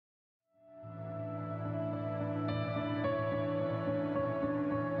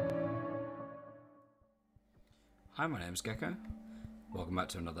Hi, my name's Gecko. Welcome back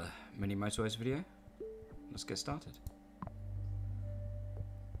to another mini motorways video. Let's get started.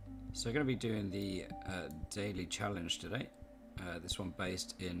 So we're going to be doing the daily challenge today. This one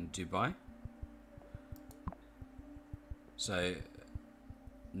based in Dubai. So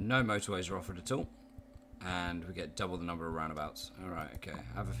no motorways are offered at all, and we get double the number of roundabouts. Alright, okay.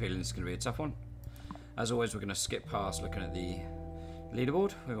 I have a feeling this is going to be a tough one. As always, we're going to skip past looking at the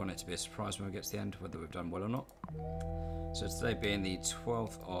leaderboard. We want it to be a surprise when we get to the end, whether we've done well or not. So today being the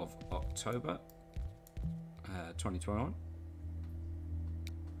 12th of October, 2021.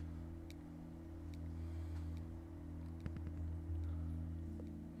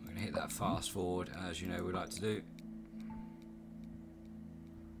 We're going to hit that fast forward, as you know we like to do.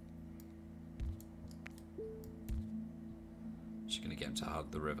 Just going to get him to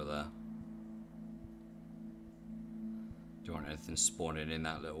hug the river there. Don't want anything spawning in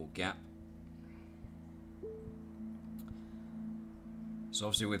that little gap. So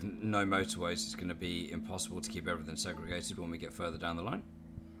obviously with no motorways, it's going to be impossible to keep everything segregated when we get further down the line.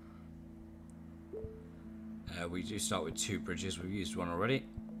 We do start with 2 bridges. We've used one already.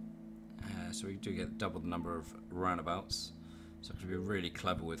 So we do get double the number of roundabouts. So we have to be really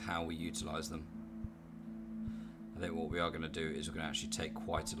clever with how we utilise them. I think what we are going to do is we're going to actually take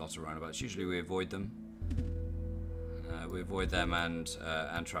quite a lot of roundabouts. Usually we avoid them. We avoid them and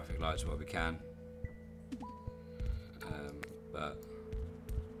traffic lights where we can. But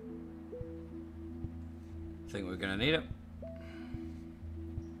I think we're going to need it.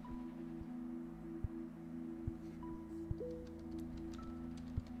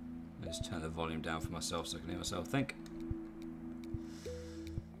 Let's turn the volume down for myself so I can hear myself think.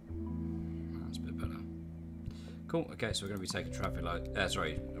 That's a bit better. Cool. Okay, so we're going to be taking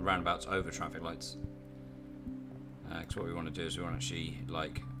roundabouts over traffic lights. Because what we want to do is we want to actually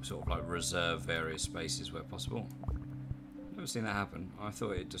sort of reserve various spaces where possible. Never seen that happen. I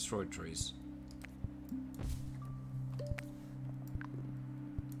thought it destroyed trees.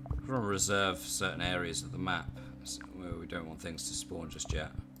 We want to reserve certain areas of the map where we don't want things to spawn just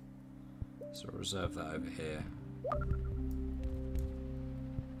yet. So we'll reserve that over here.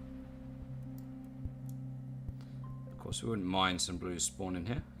 Of course, we wouldn't mind some blues spawning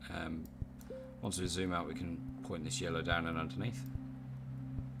here. Once we zoom out, we can point this yellow down and underneath.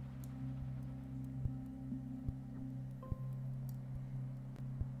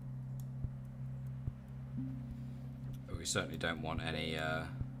 But we certainly don't want any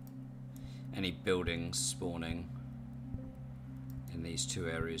buildings spawning in these 2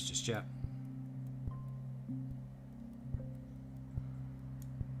 areas just yet.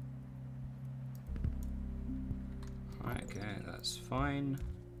 Right, okay, that's fine.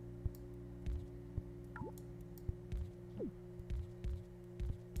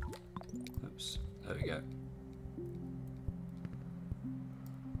 Oops, there we go.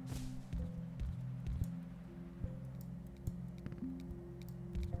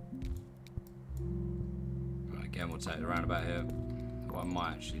 Right, again, we'll take the roundabout here. What I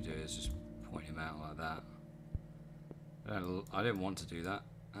might actually do is just point him out like that. I didn't want to do that.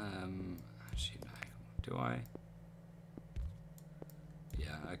 Actually, no. Do I?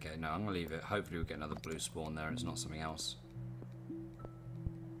 Yeah, okay, no, I'm going to leave it. Hopefully we'll get another blue spawn there and it's not something else.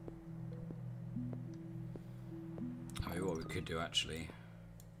 I mean, what we could do actually,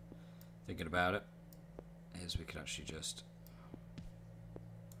 thinking about it, is we could actually just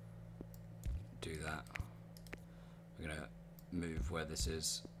do that. We're going to move where this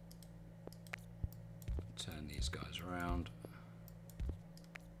is, turn these guys around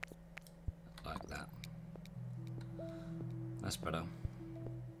like that. That's better.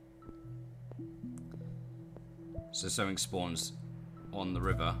 So something spawns on the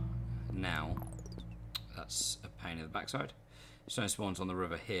river now. That's a pain in the backside. If something spawns on the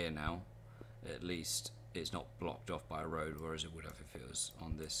river here now, at least it's not blocked off by a road, whereas it would have if it was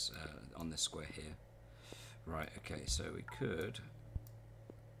on this square here. Right. Okay. So we could.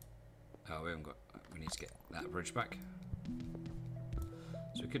 Oh, we need to get that bridge back.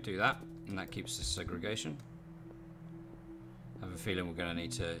 So we could do that, and that keeps the segregation. I have a feeling we're going to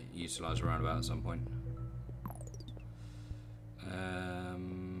need to utilise a roundabout at some point.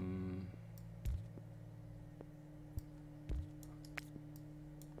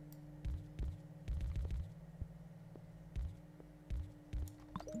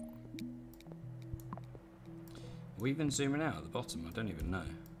 Are we even zooming out at the bottom? I don't even know.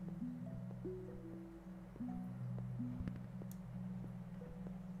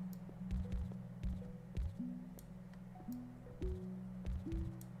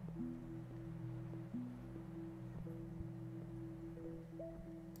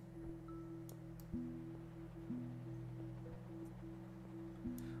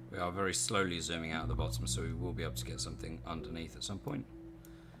 are very slowly zooming out at the bottom, so we will be able to get something underneath at some point.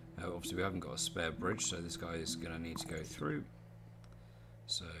 Obviously we haven't got a spare bridge, so this guy is going to need to go through.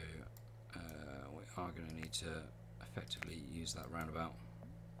 So we are going to need to effectively use that roundabout.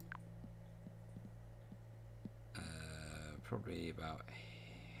 Probably about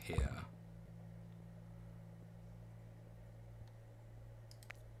here.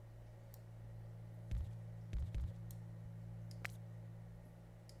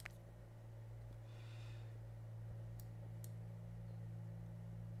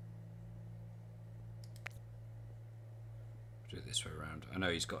 Do it this way around. I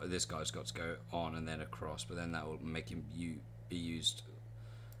know this guy's got to go on and then across, but then that will make him be used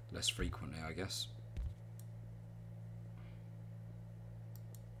less frequently, I guess.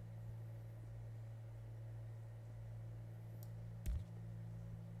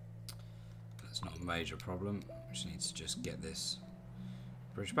 That's not a major problem. We just need to just get this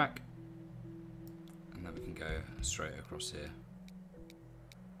bridge back, and then we can go straight across here.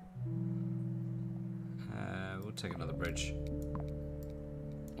 We'll take another bridge.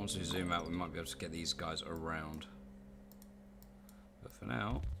 Once we zoom out, we might be able to get these guys around. But for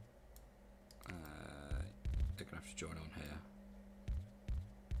now, they're going to have to join on here.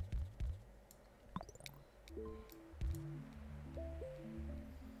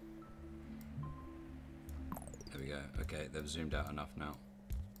 There we go. Okay, they've zoomed out enough now.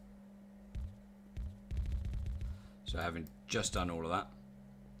 So having just done all of that,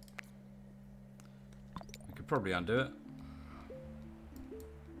 we could probably undo it.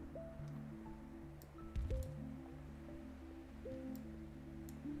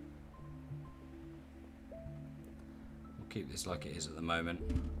 We'll keep this like it is at the moment.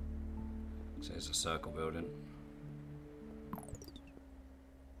 So it's a circle building.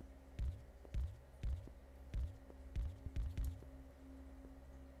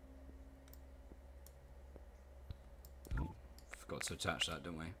 Forgot to attach that,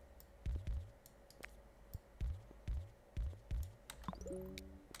 didn't we?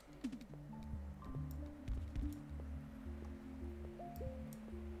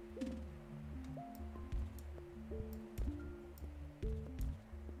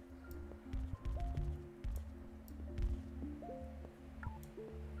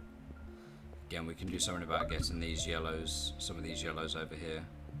 Again, we can do something about getting these yellows, some of these yellows over here.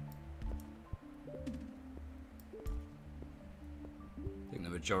 I think the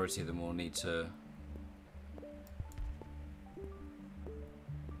majority of them will need to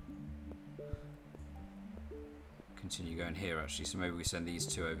continue going here actually, so maybe we send these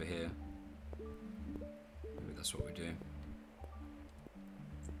two over here. Maybe that's what we do.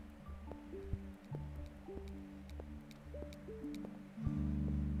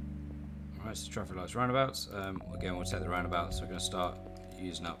 Alright, so traffic lights, roundabouts. Again, we'll take the roundabouts. So we're going to start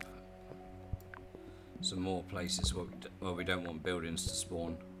using up some more places where we don't want buildings to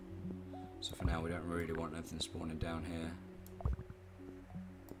spawn. So for now, we don't really want anything spawning down here.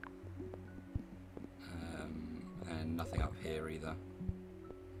 And nothing up here either.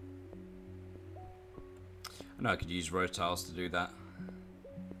 I know I could use road tiles to do that,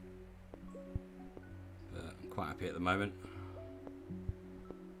 but I'm quite happy at the moment.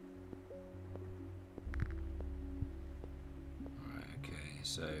 Right, okay,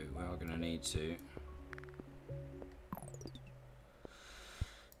 so we are going to need to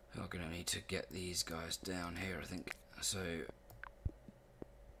get these guys down here, I think. So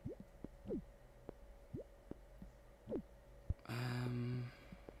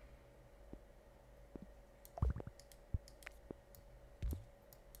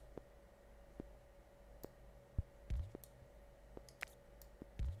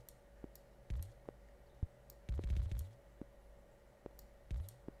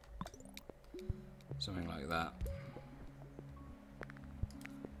something like that.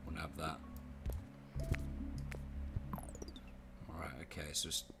 We'll have that. Alright, okay, so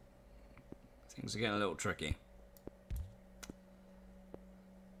things are getting a little tricky.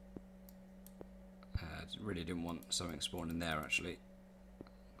 Really didn't want something spawning there actually.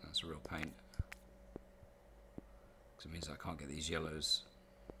 That's a real pain. Because it means I can't get these yellows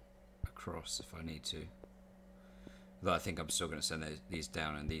across if I need to. Though I think I'm still going to send these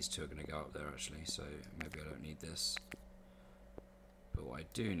down, and these two are going to go up there actually, so maybe I don't need this. But what I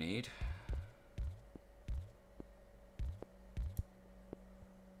do need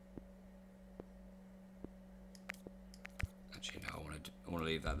actually no, I want to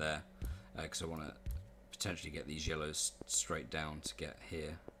leave that there because I want to potentially get these yellows straight down to get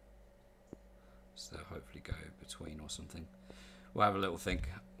here. So they'll hopefully go between or something. We'll have a little think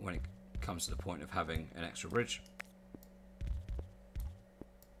when it comes to the point of having an extra bridge.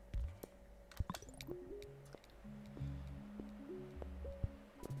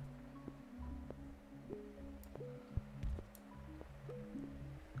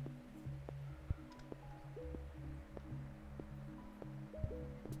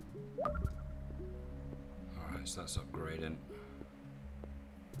 So that's upgrading.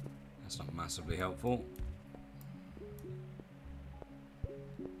 That's not massively helpful.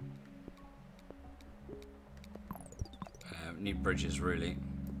 Need bridges, really.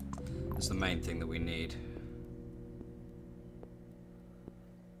 That's the main thing that we need.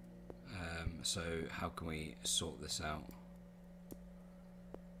 So how can we sort this out?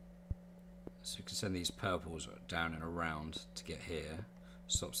 So we can send these purples down and around to get here.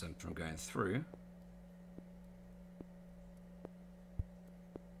 Stops them from going through.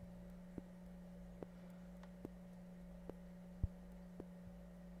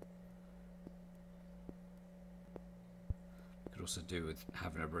 Could also do with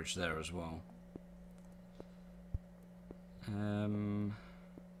having a bridge there as well.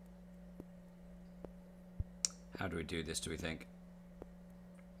 How do we do this, do we think?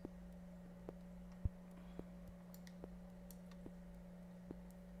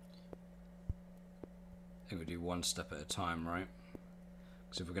 I think we do one step at a time, right?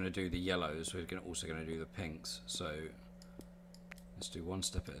 Because if we're going to do the yellows, we're also going to do the pinks. So let's do one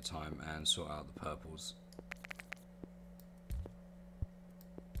step at a time and sort out the purples.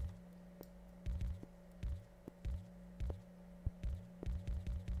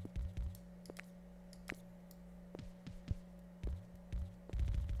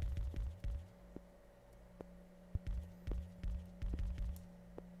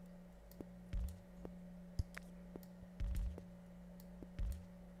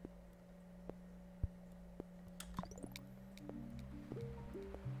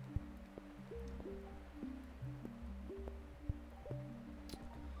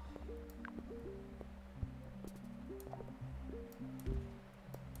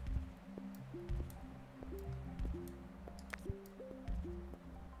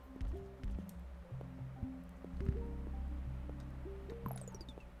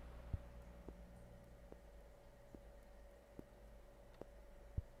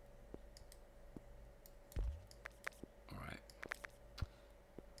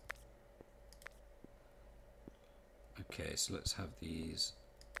 Okay, so let's have these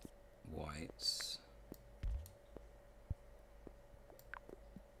whites.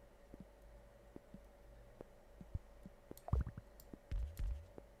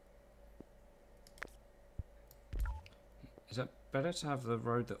 Is that better to have the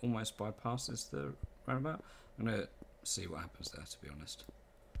road that almost bypasses the roundabout? I'm going to see what happens there, to be honest.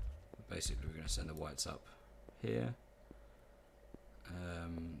 But basically, we're going to send the whites up here.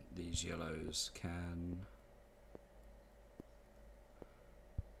 These yellows can...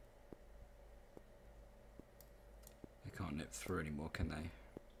 They can't nip through anymore, can they?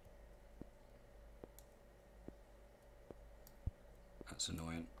 That's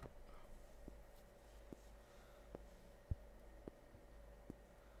annoying.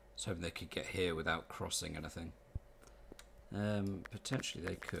 I was hoping they could get here without crossing anything. Potentially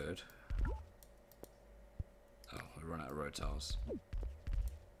they could. Oh, we run out of road tiles.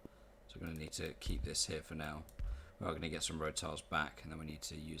 So we're going to need to keep this here for now. We are going to get some road tiles back, and then we need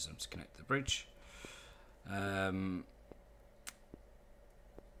to use them to connect the bridge.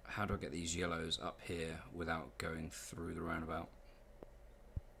 How do I get these yellows up here without going through the roundabout?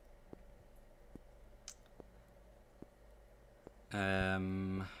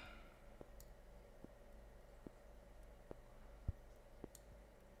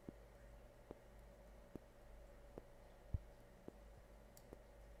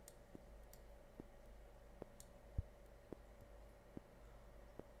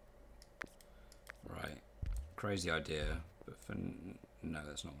 Right, crazy idea, but for no,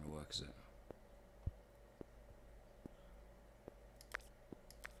 that's not going to work, is it?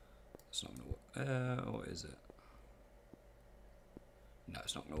 It's not going to work. Or is it? No,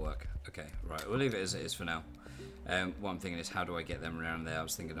 it's not going to work. Okay, right, we'll leave it as it is for now. What I'm thinking is, how do I get them around there? I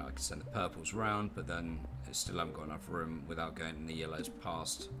was thinking that I could send the purples round, but then I still haven't got enough room without going the yellows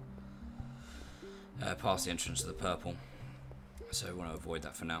past the entrance of the purple. So we want to avoid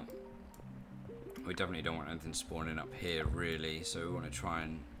that for now. We definitely don't want anything spawning up here, really, so we want to try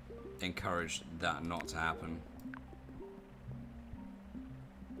and encourage that not to happen.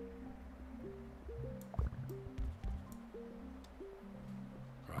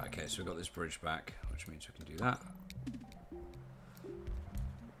 Right, okay, so we've got this bridge back, which means we can do that.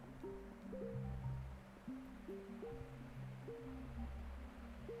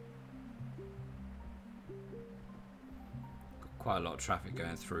 Got quite a lot of traffic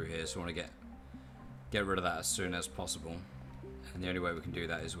going through here, so I want to get rid of that as soon as possible. And the only way we can do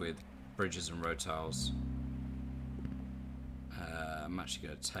that is with bridges and road tiles. I'm actually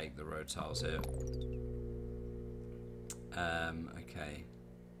going to take the road tiles here. Okay.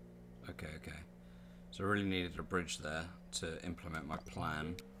 So I really needed a bridge there to implement my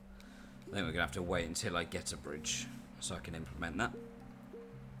plan. I think we're going to have to wait until I get a bridge so I can implement that.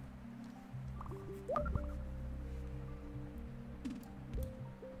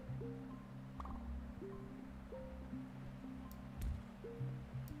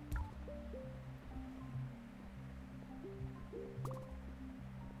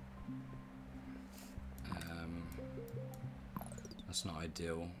 That's not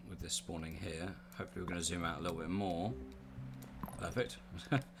ideal with this spawning here. Hopefully we're going to zoom out a little bit more. Perfect.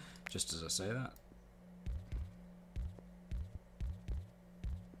 Just as I say that.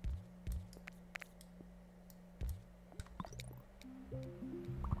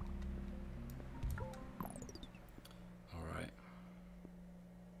 Alright.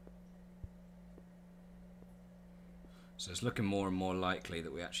 So it's looking more and more likely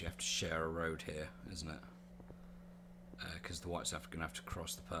that we actually have to share a road here, isn't it? Because the whites are going to have to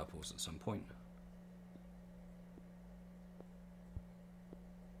cross the purples at some point.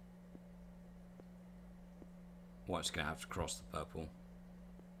 White's going to have to cross the purple.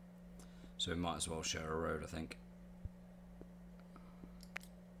 So we might as well share a road, I think.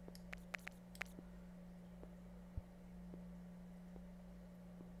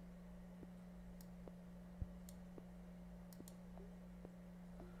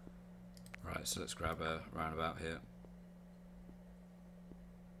 Right, so let's grab a roundabout here.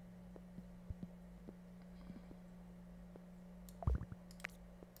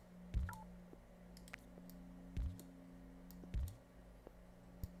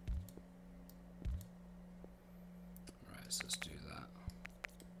 So let's do that.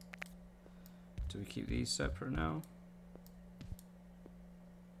 Do we keep these separate now?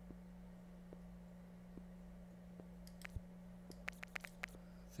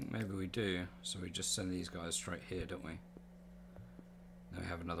 I think maybe we do. So we just send these guys straight here, don't we? Then we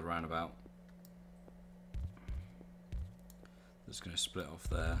have another roundabout. That's going to split off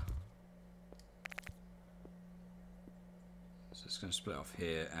there. So it's going to split off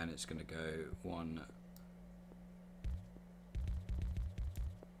here, and it's going to go one.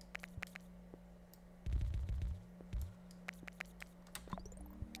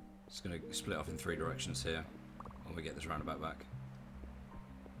 It's going to split off in 3 directions here when we get this roundabout back.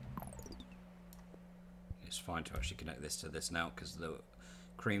 It's fine to actually connect this to this now because the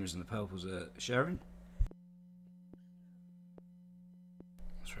creams and the purples are sharing.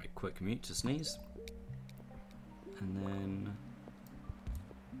 It's a very quick mute to sneeze. And then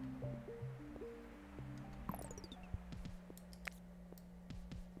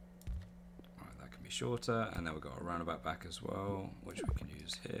shorter, and then we've got a roundabout back as well, which we can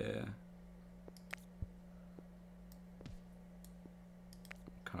use here.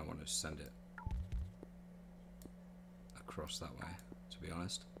 Kind of want to send it across that way, to be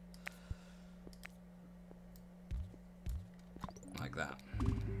honest. Like that.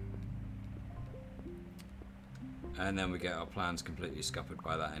 And then we get our plans completely scuppered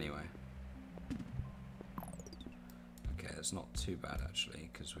by that anyway. Okay, that's not too bad actually,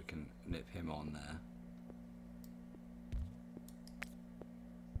 because we can nip him on there.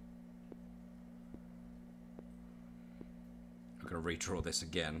 I'm going to redraw this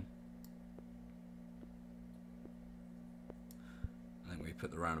again. I think we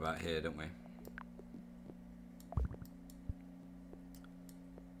put the roundabout here, don't we?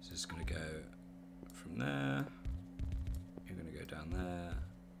 So it's going to go from there. You're going to go down there.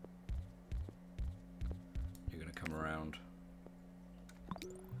 You're going to come around.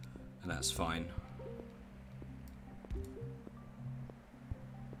 And that's fine.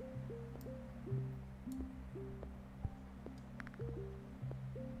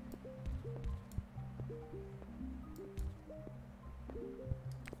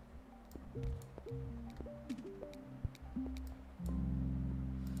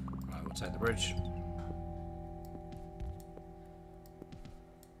 Right, we'll take the bridge.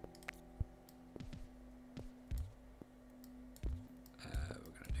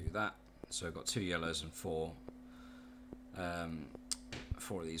 That. So I've got 2 yellows and 4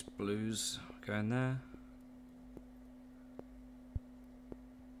 of these blues going there.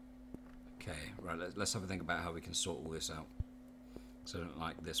 Okay, right, let's have a think about how we can sort all this out so I don't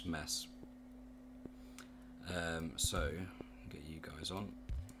like this mess. So get you guys on.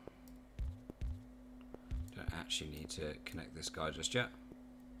 Don't actually need to connect this guy just yet,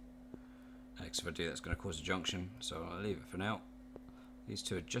 because if I do that's going to cause a junction, so I'll leave it for now. These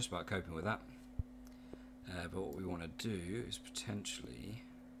two are just about coping with that. But what we want to do is potentially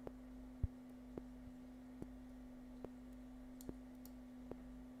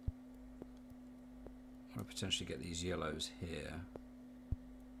get these yellows here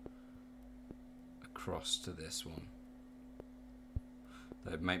across to this one.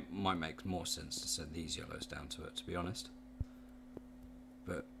 Though it might make more sense to send these yellows down to it, to be honest.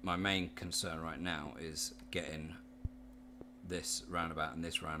 But my main concern right now is getting this roundabout and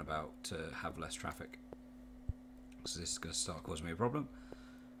this roundabout to have less traffic. So this is going to start causing me a problem.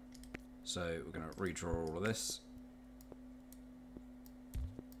 So we're going to redraw all of this.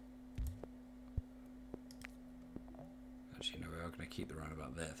 Actually, no, we are going to keep the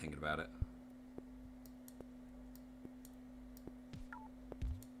roundabout there, thinking about it.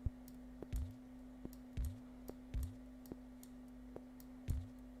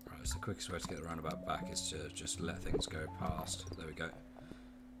 Right, so the quickest way to get the roundabout back is to just let things go past. There we go.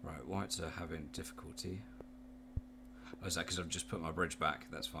 Right, whites are having difficulty. Oh, is that because I've just put my bridge back?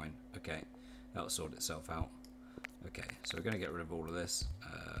 That's fine. Okay, that'll sort itself out. Okay, so we're going to get rid of all of this.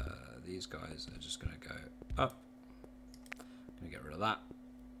 These guys are just going to go up. Going to get rid of that.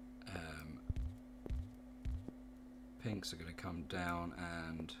 Pinks are going to come down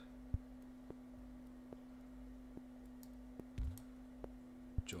and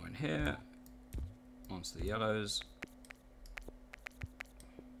join here onto the yellows.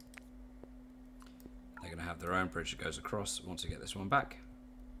 They're going to have their own bridge that goes across once we get this one back.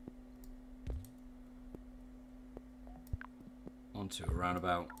 Onto a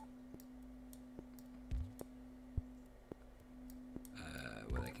roundabout.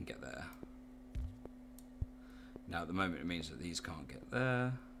 Where they can get there. Now at the moment it means that these can't get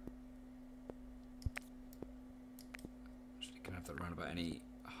there. Actually, can I have that roundabout any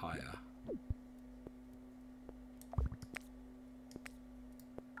higher?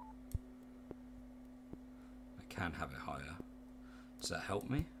 I can have it higher. Does that help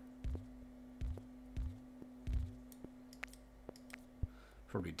me?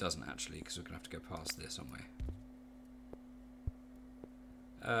 Probably doesn't actually, because we're going to have to go past this, aren't we?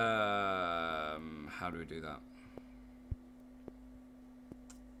 How do we do that?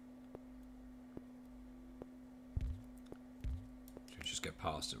 Should we just go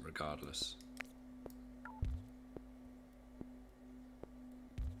past it regardless?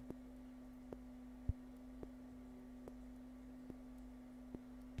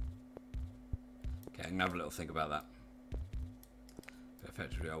 Okay, I'm going to have a little think about that. But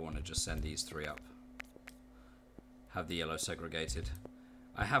effectively, I want to just send these three up. Have the yellow segregated.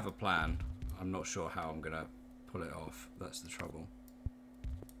 I have a plan. I'm not sure how I'm going to pull it off. That's the trouble.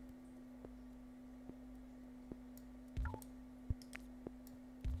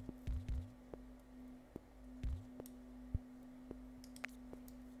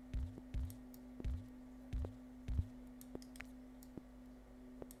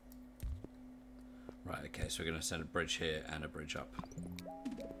 Right, okay, so we're going to send a bridge here and a bridge up.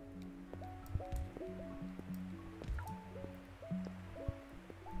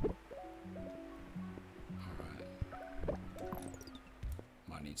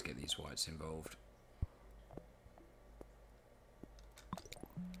 To get these whites involved.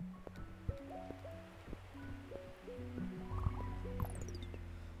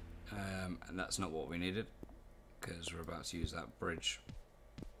 And that's not what we needed, because we're about to use that bridge.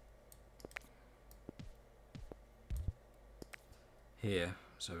 Here,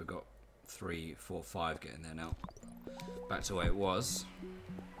 so we've got 3, 4, 5 getting there now. Back to the way it was.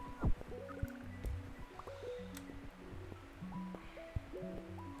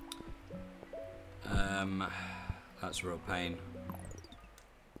 That's a real pain.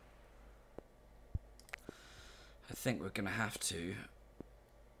 I think we're going to have to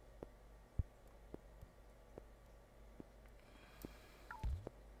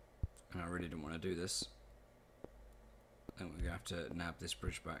and I really didn't want to do this. I think we're going to have to nab this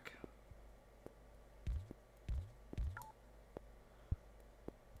bridge back.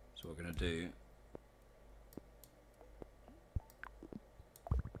 So what we're going to do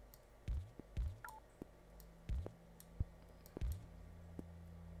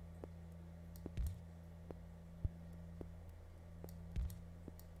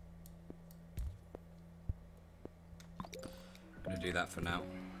do that for now.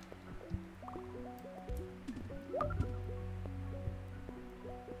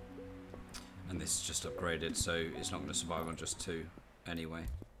 And this is just upgraded, so it's not going to survive on just 2 anyway.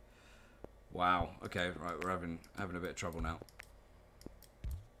 Wow. Okay, right, we're having a bit of trouble now.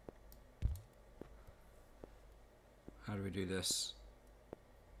 How do we do this?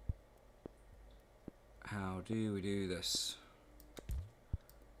 How do we do this?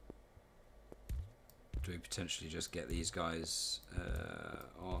 Do we potentially just get these guys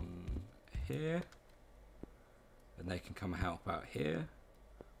on here, and they can come help out here,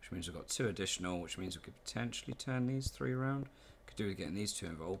 which means we've got 2 additional, which means we could potentially turn these 3 around. Could do with getting these 2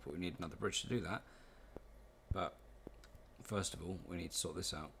 involved, but we need another bridge to do that. first of all, we need to sort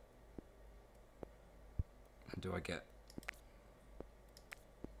this out. And do I get...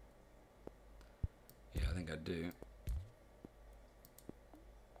 Yeah, I think I do.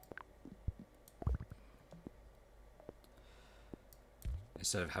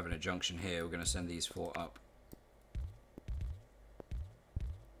 Instead of having a junction here, we're going to send these 4 up.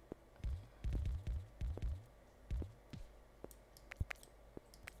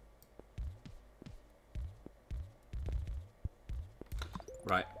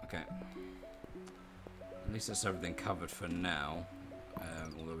 Right, okay. At least that's everything covered for now.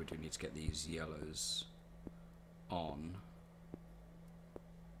 Although we do need to get these yellows on.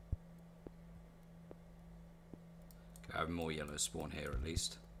 I have more yellows spawn here at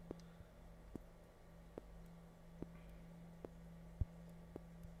least.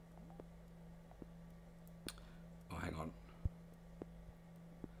 Oh, hang on.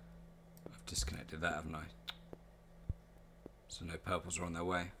 I've disconnected that, haven't I? So no purples are on their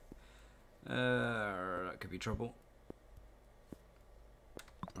way. That could be trouble.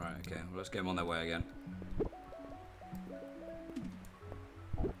 Right, okay, well, let's get them on their way again.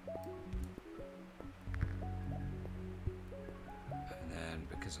 And then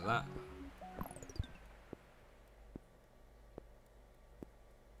because of that,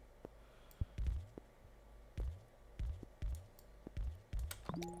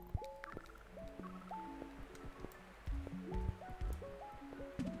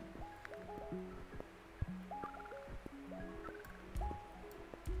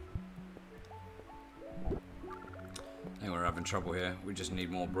 I think we're having trouble here. We just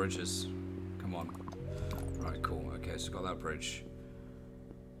need more bridges. Come on. Right, cool. Okay, so got that bridge.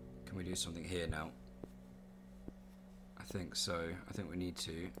 Can we do something here now? I think so. I think we need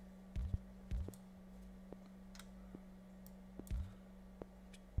to.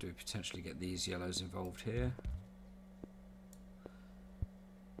 Do we potentially get these yellows involved here?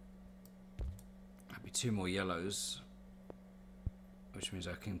 That'd be 2 more yellows, which means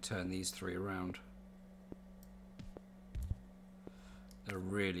I can turn these 3 around. They're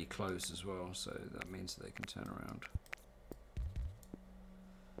really close as well, so that means they can turn around.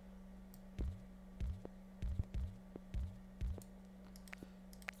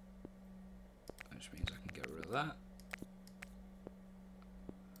 Which means I can get rid of that.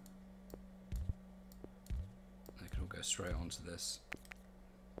 They can all go straight onto this.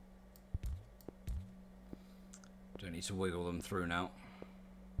 Don't need to wiggle them through now,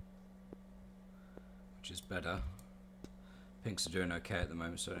 which is better. Pinks are doing okay at the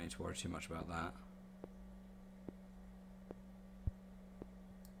moment, so I don't need to worry too much about that.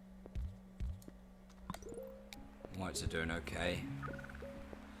 Whites are doing okay.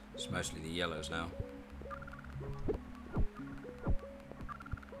 It's mostly the yellows now.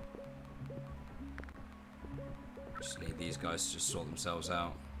 Just need these guys to just sort themselves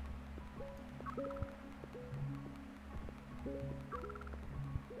out.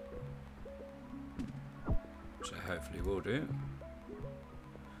 Which I hopefully will do.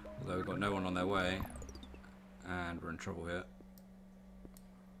 Although we've got no one on their way, and we're in trouble here.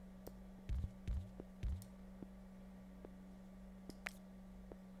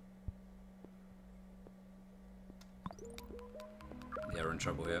 Yeah, we're in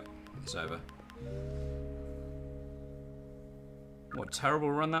trouble here. It's over. What a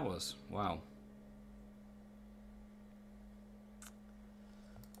terrible run that was. Wow.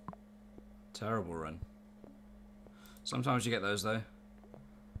 Terrible run. Sometimes you get those though.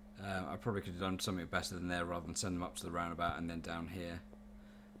 I probably could have done something better than there rather than send them up to the roundabout and then down here.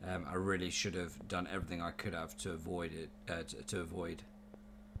 I really should have done everything I could have to avoid it, to avoid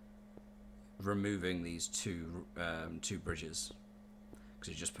removing these two bridges,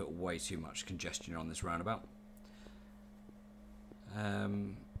 because it just put way too much congestion on this roundabout.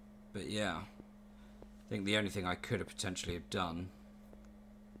 But yeah, I think the only thing I could have potentially have done,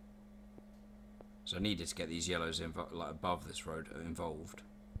 so I needed to get these yellows like above this road involved.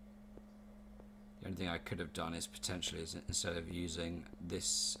 The only thing I could have done is potentially, instead of using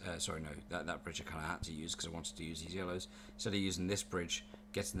this, sorry, no, that bridge I kind of had to use because I wanted to use these yellows. Instead of using this bridge,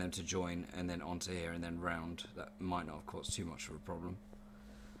 getting them to join and then onto here and then round, that might not have caused too much of a problem.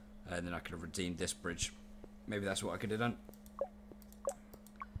 And then I could have redeemed this bridge. Maybe that's what I could have done.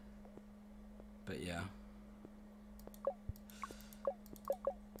 But yeah.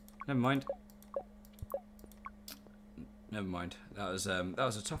 Never mind. Never mind. That was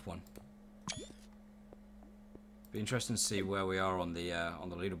a tough one. Be interesting to see where we are on the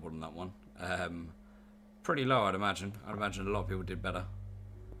leaderboard on that one. Pretty low, I'd imagine. I'd imagine a lot of people did better.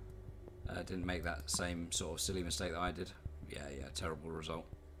 Didn't make that same sort of silly mistake that I did. Yeah, terrible result.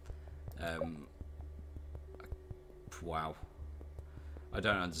 wow. I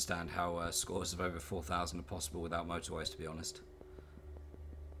don't understand how scores of over 4,000 are possible without motorways, to be honest.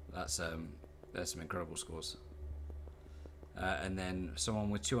 That's there's some incredible scores. And then someone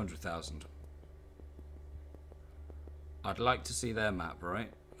with 200,000. I'd like to see their map,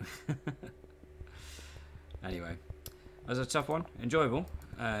 right? Anyway, that was a tough one. Enjoyable.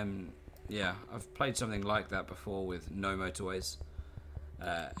 Yeah, I've played something like that before with No Motorways,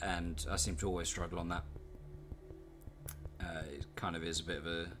 and I seem to always struggle on that. It kind of is a bit of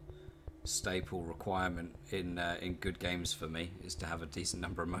a staple requirement in good games for me, is to have a decent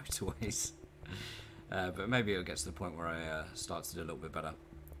number of motorways. But maybe it'll get to the point where I start to do a little bit better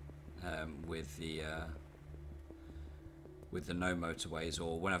with the no motorways,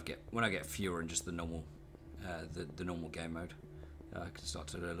 or when I get fewer in just the normal normal game mode. I can start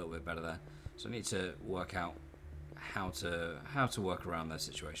to do a little bit better there. So I need to work out how to work around those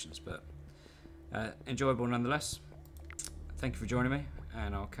situations. But enjoyable nonetheless. Thank you for joining me,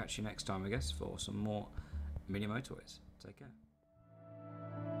 and I'll catch you next time, I guess, for some more mini motorways. Take care.